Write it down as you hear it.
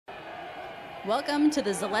Welcome to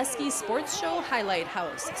the Zaleski Sports Show Highlight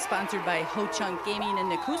House, sponsored by Ho-Chunk Gaming in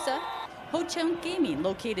Nakusa. Ho-Chunk Gaming,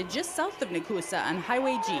 located just south of Nakusa on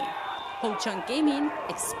Highway G. Ho-Chunk Gaming,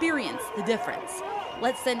 experience the difference.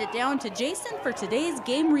 Let's send it down to Jason for today's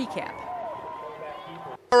game recap.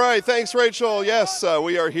 All right, thanks, Rachel. Yes,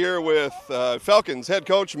 we are here with Falcons head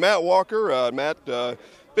coach Matt Walker. Matt,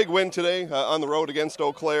 big win today on the road against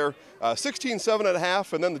Eau Claire. 16-7 at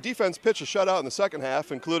half, and then the defense pitched a shutout in the second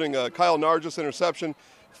half, including a Kyle Nargis interception,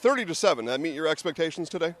 30-7. That meet your expectations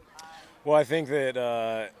today? Well, I think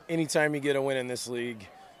that anytime you get a win in this league,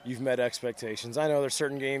 you've met expectations. I know there's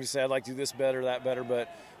certain games you say, I'd like to do this better, that better, but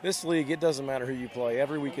this league, it doesn't matter who you play.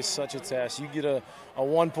 Every week is such a test. You get a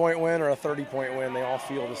 1-point win or a 30-point win, they all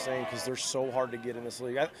feel the same because they're so hard to get in this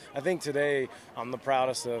league. I think today I'm the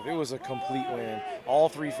proudest of. It was a complete win. All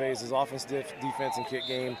three phases, offense, defense, and kick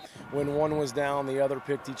game. When one was down, the other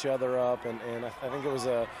picked each other up, and I think it was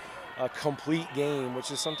a complete game, which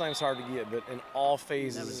is sometimes hard to get, but in all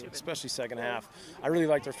phases, especially second half. I really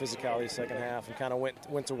liked our physicality second half and kind of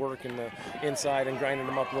went to work in the inside and grinded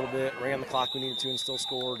them up a little bit, ran the clock we needed to and still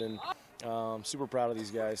scored, and super proud of these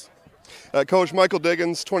guys. Coach Michael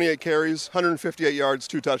Diggins, 28 carries, 158 yards,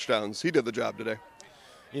 2 touchdowns. He did the job today.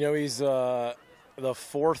 You know, he's the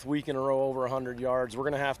fourth week in a row over 100 yards. We're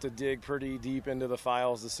going to have to dig pretty deep into the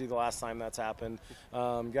files to see the last time that's happened.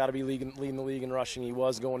 Got to be leading the league in rushing. He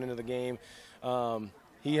was going into the game.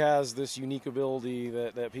 He has this unique ability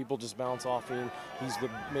that people just bounce off in. He's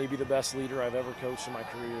maybe the best leader I've ever coached in my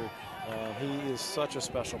career. He is such a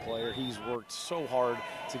special player. He's worked so hard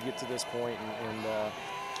to get to this point, and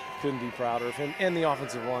couldn't be prouder of him and the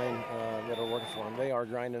offensive line that are working for him. They are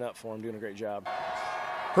grinding up for him, doing a great job.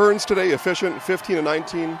 Hearns today, efficient,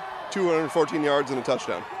 15-19, 214 yards and a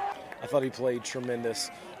touchdown. I thought he played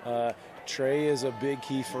tremendous. Trey is a big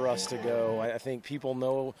key for us to go. I think people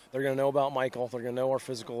know, they're going to know about Michael. They're going to know our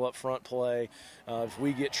physical up front play. If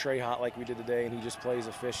we get Trey hot like we did today and he just plays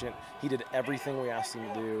efficient, he did everything we asked him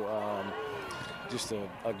to do. Just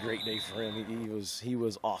a great day for him. He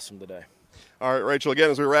was awesome today. All right, Rachel, again,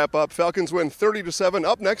 as we wrap up, Falcons win 30-7.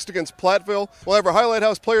 Up next against Platteville. We'll have our Highlight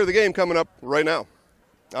House player of the game coming up right now.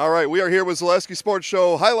 All right, we are here with Zaleski Sports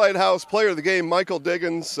Show Highlight House player of the game, Michael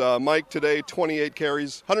Diggins. Mike today, 28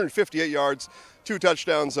 carries, 158 yards, 2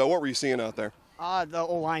 touchdowns. What were you seeing out there? The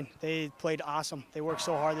O-line, they played awesome. They worked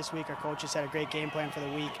so hard this week. Our coaches had a great game plan for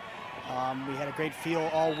the week. We had a great feel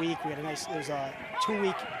all week. There was a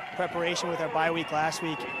 2-week preparation with our bye week last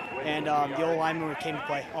week, and the O-linemen came to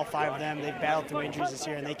play, all 5 of them. They've battled through injuries this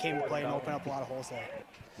year, and they came to play and open up a lot of holes there.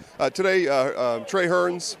 Today, Trey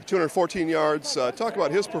Hearns, 214 yards. Talk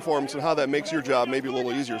about his performance and how that makes your job maybe a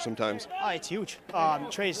little easier sometimes. It's huge.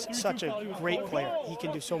 Trey's such a great player. He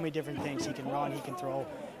can do so many different things. He can run, he can throw.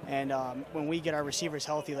 And when we get our receivers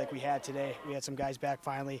healthy like we had today, we had some guys back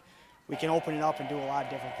finally, we can open it up and do a lot of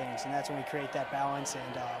different things. And that's when we create that balance,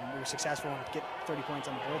 and we were successful and get 30 points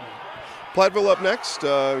on the board. Platteville up next.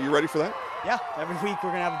 You ready for that? Yeah, every week we're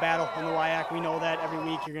going to have a battle in the WIAC. We know that every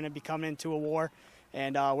week you're going to be coming into a war.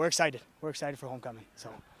 And we're excited. We're excited for homecoming.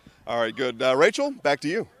 All right, good. Rachel, back to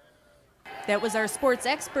you. That was our sports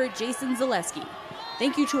expert, Jason Zaleski.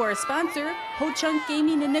 Thank you to our sponsor, Ho-Chunk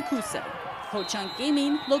Gaming in Nakusa. Ho-Chunk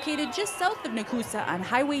Gaming, located just south of Nakusa on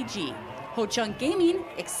Highway G. Ho-Chunk Gaming,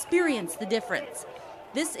 experience the difference.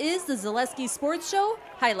 This is the Zaleski Sports Show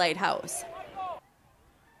Highlight House.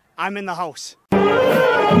 I'm in the house.